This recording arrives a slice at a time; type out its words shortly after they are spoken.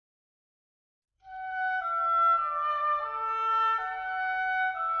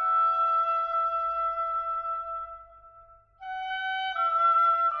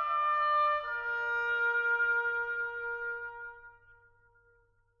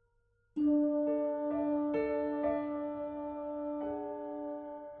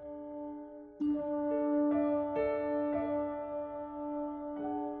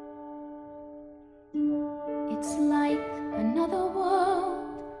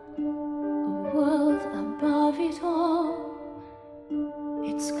it all.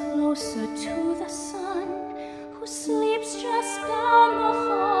 It's closer to the sun, who sleeps just down the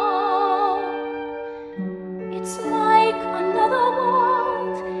hall. It's like another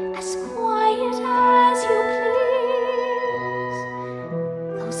world, as quiet as you please.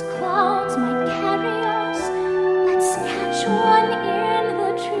 Those clouds might carry us, let's catch one in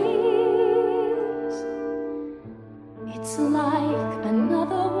the trees. It's like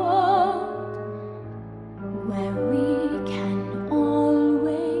another world, where we can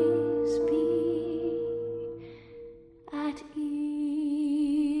always be at ease.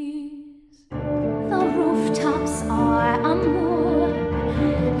 The rooftops are a moor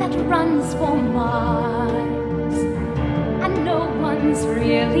that runs for miles, and no one's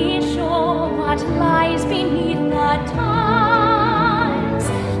really sure what lies beneath the tiles.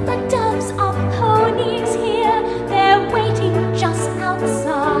 The doves are ponies here, they're waiting just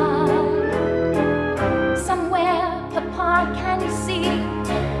outside. Somewhere Papa can see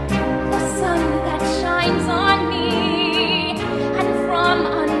the sun that shines on me, and from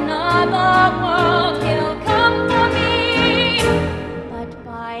another world he'll come for me. But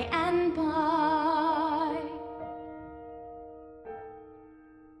by and by,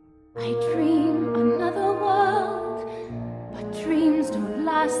 I dream another world, but dreams don't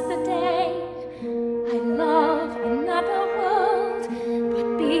last the day. I love another world, but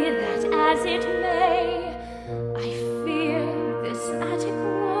be that as it may, I fear this attic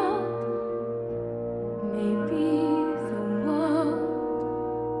world may be the world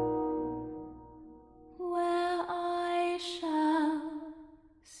where I shall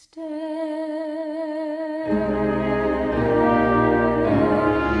stay.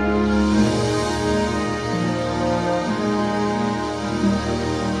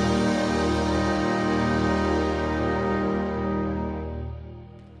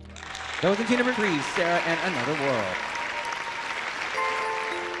 That was in number 3, Sarah and Another World.